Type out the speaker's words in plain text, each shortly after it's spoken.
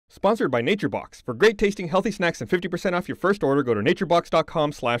Sponsored by NatureBox. For great tasting healthy snacks and 50% off your first order, go to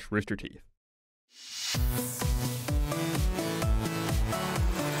naturebox.com/roosterteeth.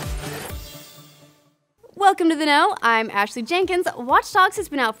 Welcome to The Know, I'm Ashley Jenkins. Watch Dogs has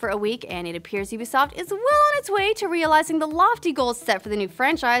been out for a week, and it appears Ubisoft is well on its way to realizing the lofty goals set for the new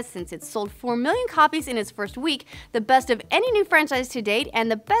franchise since it sold 4 million copies in its first week, the best of any new franchise to date, and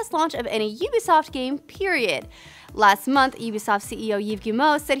the best launch of any Ubisoft game, period. Last month, Ubisoft CEO Yves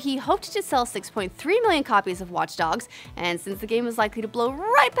Guillemot said he hoped to sell 6.3 million copies of Watch Dogs, and since the game is likely to blow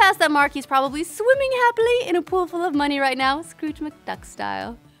right past that mark, he's probably swimming happily in a pool full of money right now, Scrooge McDuck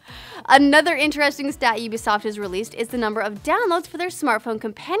style. Another interesting stat Ubisoft has released is the number of downloads for their smartphone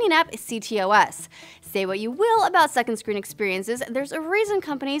companion app, CTOS. Say what you will about second screen experiences, there's a reason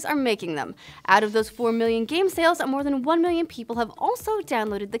companies are making them. Out of those 4 million game sales, more than 1 million people have also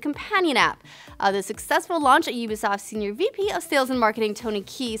downloaded the companion app. The successful launch, Ubisoft's Senior VP of Sales and Marketing Tony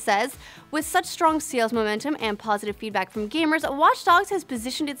Key says, with such strong sales momentum and positive feedback from gamers, Watch Dogs has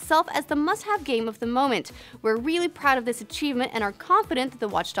positioned itself as the must-have game of the moment. We're really proud of this achievement and are confident that the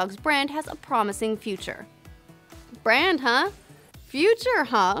Watch Dogs brand has a promising future. Brand, huh? Future,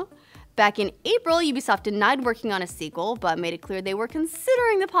 huh? Back in April, Ubisoft denied working on a sequel, but made it clear they were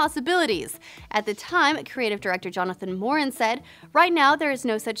considering the possibilities. At the time, creative director Jonathan Morin said, "Right now, there is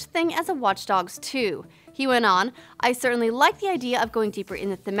no such thing as a Watch Dogs 2. He went on, "I certainly like the idea of going deeper in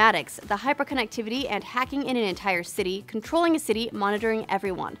the thematics, the hyperconnectivity and hacking in an entire city, controlling a city, monitoring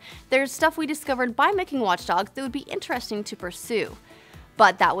everyone. There's stuff we discovered by making Watch Dogs that would be interesting to pursue."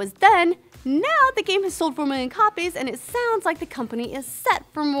 But that was then. Now the game has sold 4 million copies and it sounds like the company is set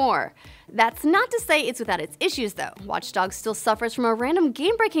for more. That's not to say it's without its issues though. Watch Dogs still suffers from a random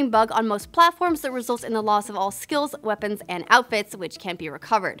game-breaking bug on most platforms that results in the loss of all skills, weapons, and outfits, which can't be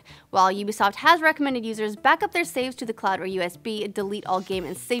recovered. While Ubisoft has recommended users back up their saves to the cloud or USB, delete all game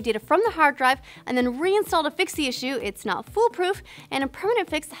and save data from the hard drive, and then reinstall to fix the issue, it's not foolproof, and a permanent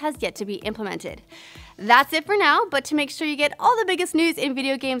fix has yet to be implemented. That's it for now, but to make sure you get all the biggest news in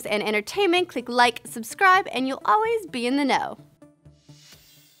video games and entertainment, click like, subscribe, and you'll always be in the know.